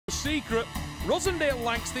secret. Rosendale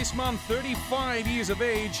likes this man, 35 years of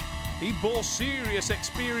age. He bore serious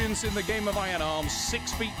experience in the game of iron arms,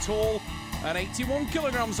 6 feet tall and 81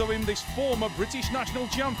 kilograms of him. This former British national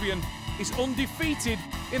champion is undefeated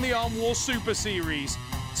in the Arm War Super Series.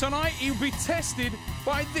 Tonight he'll be tested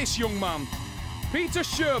by this young man, Peter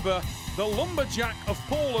Szczerba, the lumberjack of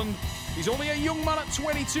Poland. He's only a young man at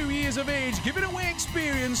 22 years of age, giving away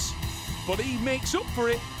experience, but he makes up for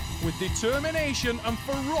it with determination and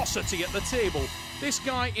ferocity at the table. This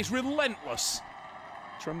guy is relentless.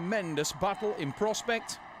 Tremendous battle in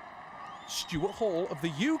prospect. Stuart Hall of the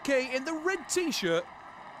UK in the red t-shirt,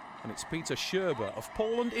 and it's Peter Szczerba of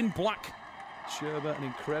Poland in black. Szczerba, an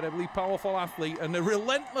incredibly powerful athlete, and a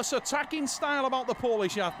relentless attacking style about the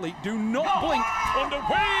Polish athlete. Do not blink. And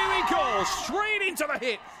away he goes, straight into the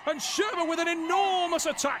hit. And Szczerba with an enormous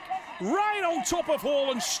attack right on top of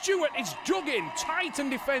Hall, and Stuart is dug in, tight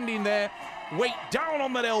and defending there. Weight down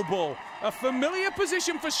on that elbow. A familiar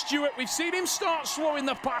position for Stuart. We've seen him start slow in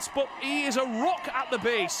the past, but he is a rock at the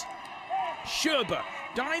base. Szczerba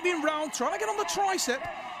diving round, trying to get on the tricep.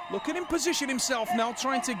 Look at him position himself now,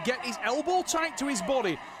 trying to get his elbow tight to his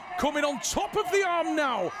body. Coming on top of the arm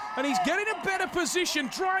now, and he's getting a better position,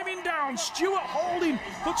 driving down. Stuart holding,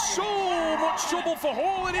 but so much trouble for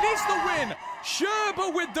Hall, and it is the win.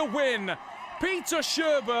 Szczerba with the win. Peter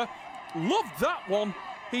Szczerba, loved that one.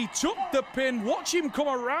 He took the pin. Watch him come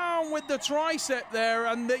around with the tricep there,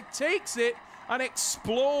 and he takes it and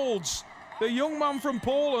explodes. The young man from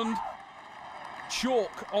Poland.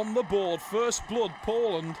 Chalk on the board, first blood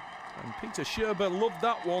Poland, and Peter Szczerba loved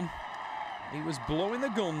that one. He was blowing the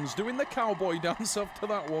guns, doing the cowboy dance after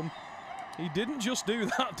that one. He didn't just do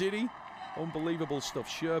that, did he? Unbelievable stuff.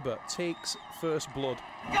 Szczerba takes first blood.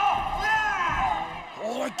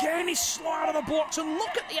 Oh, again, he's slow out of the blocks, and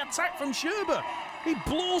look at the attack from Szczerba. He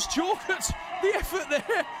blows Chalk at the effort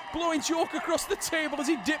there, blowing Chalk across the table as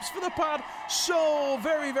he dips for the pad. So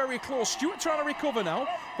very, very close. Stuart trying to recover now,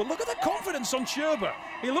 but look at the confidence on Szczerba.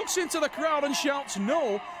 He looks into the crowd and shouts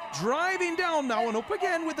no, driving down now and up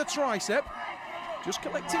again with the tricep. Just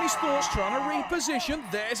collecting his thoughts, trying to reposition.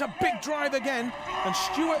 There's a big drive again, and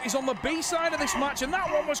Stuart is on the B side of this match, and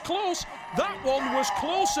that one was close. That one was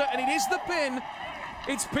closer, and it is the pin.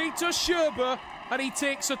 It's Peter Szczerba, and he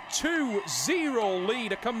takes a 2-0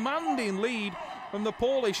 lead, a commanding lead from the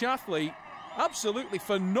Polish athlete. Absolutely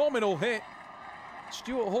phenomenal hit.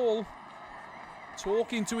 Stuart Hall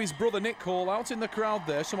talking to his brother Nick Hall out in the crowd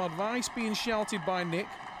there. Some advice being shouted by Nick.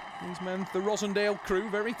 These men, the Rosendale crew,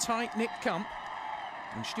 very tight-knit camp.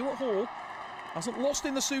 And Stuart Hall hasn't lost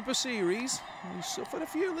in the Super Series. He's suffered a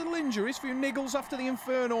few little injuries, a few niggles after the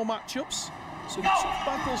Inferno matchups. Some tough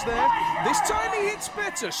battles there. This time he hits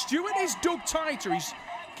better. Stuart is dug tighter. He's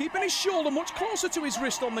keeping his shoulder much closer to his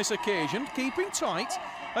wrist on this occasion, keeping tight,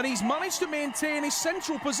 and he's managed to maintain his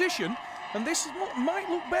central position. And this might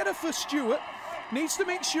look better for Stuart. Needs to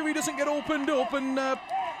make sure he doesn't get opened up, and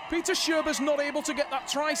Peter Szczerba's not able to get that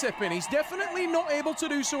tricep in. He's definitely not able to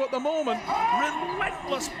do so at the moment.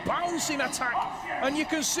 Relentless bouncing attack, and you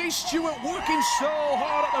can see Stuart working so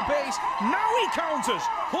hard at the base. Now he counters.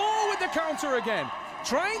 Hall with the counter again,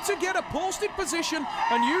 trying to get a posted position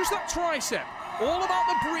and use that tricep. All about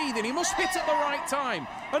the breathing. He must hit at the right time.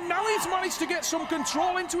 And now he's managed to get some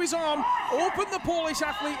control into his arm, open the Polish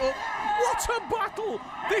athlete up. What a battle!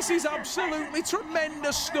 This is absolutely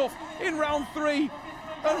tremendous stuff in round 3.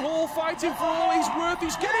 And Hall fighting for all he's worth.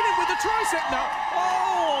 He's getting it with the tricep now.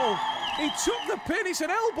 Oh! He took the pin. It's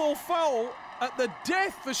an elbow foul at the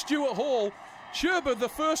death for Stuart Hall. Szczerba, the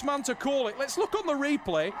first man to call it. Let's look on the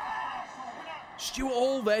replay. Stuart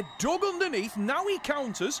Hall there, dug underneath. Now he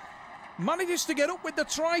counters. Manages to get up with the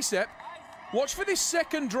tricep. Watch for this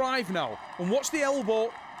second drive now. And watch the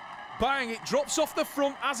elbow. Bang, it drops off the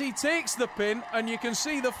front as he takes the pin. And you can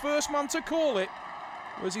see the first man to call it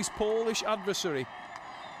was his Polish adversary.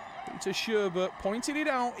 Peter Szczerba pointed it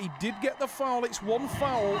out. He did get the foul. It's one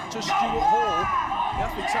foul to Stuart Hall. The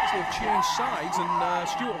athletes actually have changed sides, and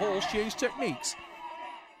Stuart Hall's changed techniques.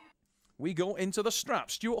 We go into the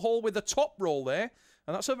strap. Stuart Hall with the top roll there,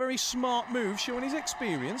 and that's a very smart move, showing his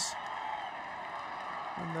experience.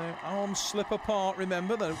 And the arms slip apart,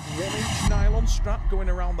 remember, the 1-inch nylon strap going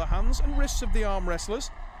around the hands and wrists of the arm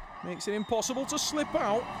wrestlers. Makes it impossible to slip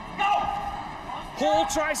out. Hall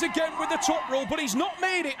tries again with the top roll, but he's not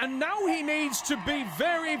made it, and now he needs to be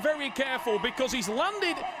very, very careful because he's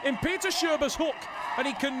landed in Peter Szczerba's hook, and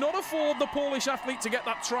he cannot afford the Polish athlete to get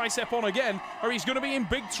that tricep on again, or he's going to be in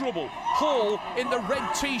big trouble. Hall in the red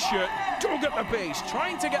t-shirt, dug at the base,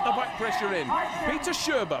 trying to get the back pressure in. Peter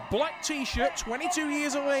Szczerba, black t-shirt, 22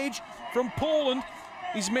 years of age, from Poland.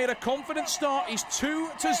 He's made a confident start. He's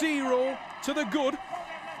 2-0 to the good.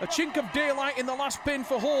 A chink of daylight in the last pin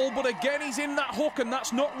for Hall, but again he's in that hook, and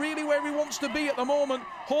that's not really where he wants to be at the moment.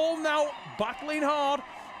 Hall now battling hard,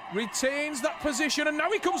 retains that position, and now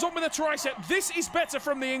he comes on with a tricep. This is better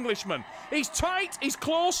from the Englishman. He's tight, he's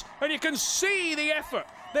close, and you can see the effort.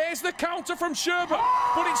 There's the counter from Szczerba,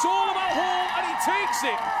 but it's all about Hall, and he takes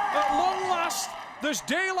it. At long last, there's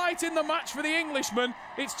daylight in the match for the Englishman.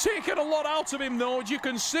 It's taken a lot out of him, though, as you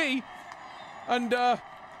can see. And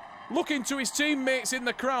looking to his teammates in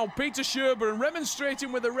the crowd, Peter Szczerba, and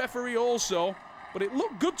remonstrating with the referee also. But it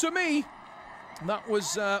looked good to me. That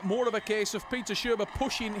was more of a case of Peter Szczerba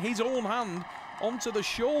pushing his own hand onto the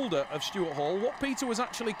shoulder of Stuart Hall. What Peter was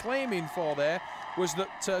actually claiming for there was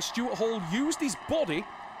that Stuart Hall used his body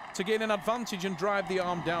to gain an advantage and drive the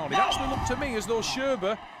arm down. It actually looked to me as though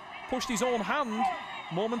Szczerba pushed his own hand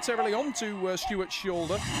momentarily onto Stuart's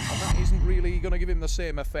shoulder, and that isn't really going to give him the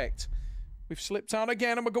same effect. We've slipped out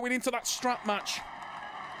again, and we're going into that strap match.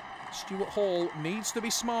 Stuart Hall needs to be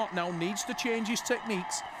smart now, needs to change his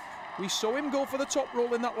techniques. We saw him go for the top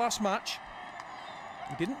roll in that last match.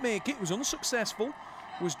 He didn't make it, was unsuccessful,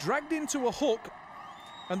 was dragged into a hook,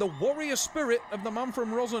 and the warrior spirit of the man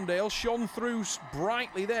from Rosendale shone through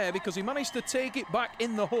brightly there because he managed to take it back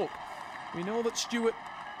in the hook. We know that Stuart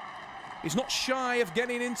is not shy of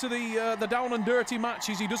getting into the down and dirty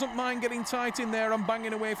matches. He doesn't mind getting tight in there and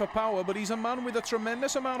banging away for power, but he's a man with a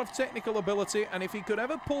tremendous amount of technical ability, and if he could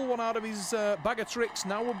ever pull one out of his bag of tricks,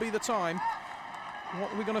 now would be the time.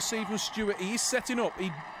 What are we going to see from Stuart? He is setting up.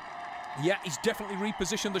 Yeah, he's definitely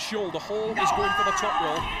repositioned the shoulder. Hall is going for the top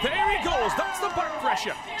roll. There he goes. That's the back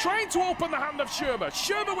pressure. Trying to open the hand of Szczerba.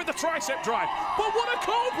 Szczerba with the tricep drive. But what a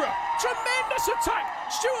cobra. Tremendous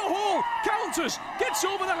attack. Stuart Hall counters. Gets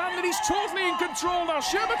over the hand, and he's totally in control now.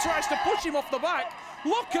 Szczerba tries to push him off the back.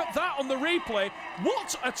 Look at that on the replay.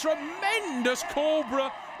 What a tremendous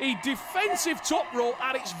cobra. A defensive top roll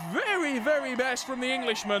at its very, very best from the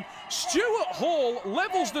Englishman. Stuart Hall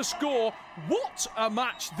levels the score. What a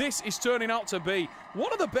match this is turning out to be.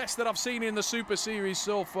 One of the best that I've seen in the Super Series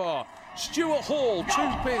so far. Stuart Hall, 2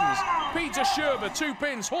 pins. Peter Szczerba, 2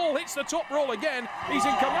 pins. Hall hits the top roll again. He's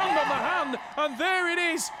in command on the hand, and there it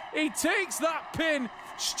is. He takes that pin.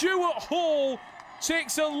 Stuart Hall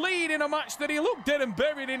takes a lead in a match that he looked dead and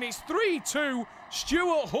buried in. It's 3-2.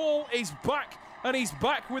 Stuart Hall is back, and he's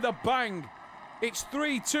back with a bang. It's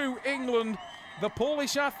 3-2 England. The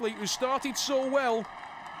Polish athlete who started so well,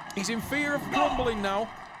 he's in fear of crumbling now.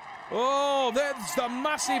 Oh, there's the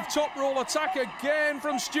massive top roll attack again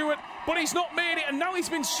from Stuart, but he's not made it, and now he's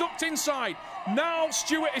been sucked inside. Now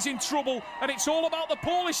Stuart is in trouble, and it's all about the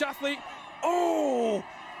Polish athlete. Oh!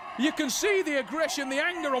 You can see the aggression, the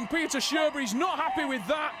anger on Peter Szczerba. He's not happy with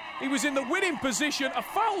that. He was in the winning position. A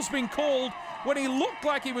foul's been called when he looked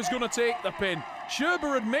like he was going to take the pin.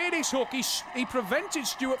 Szczerba had made his hook. He prevented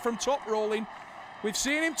Stuart from top rolling. We've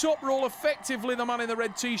seen him top roll effectively, the man in the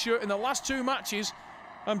red t-shirt, in the last 2 matches,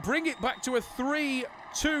 and bring it back to a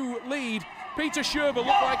 3-2 lead. Peter Szczerba looked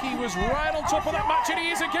like he was right on top of that match, and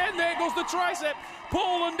he is again. There goes the tricep.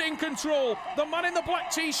 Poland in control. The man in the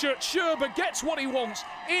black t-shirt, Szczerba, gets what he wants.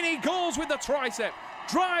 In he goes with the tricep.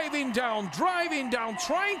 Driving down,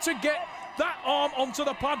 trying to get that arm onto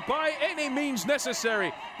the pad by any means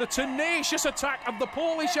necessary. The tenacious attack of the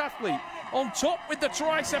Polish athlete. On top with the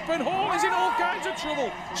tricep, and Hall is in all kinds of trouble.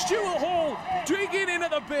 Stuart Hall digging in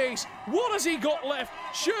at the base. What has he got left?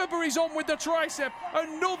 Szczerba is on with the tricep.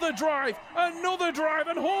 Another drive,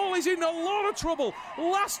 and Hall is in a lot of trouble.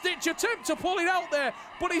 Last-ditch attempt to pull it out there,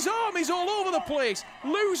 but his arm is all over the place,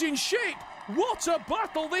 losing shape. What a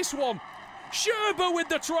battle this one. Szczerba with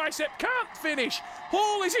the tricep, can't finish.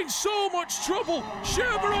 Hall is in so much trouble.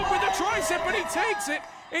 Szczerba on with the tricep, and he takes it.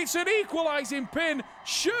 It's an equalising pin.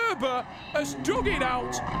 Szczerba has dug it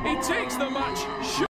out. He takes the match.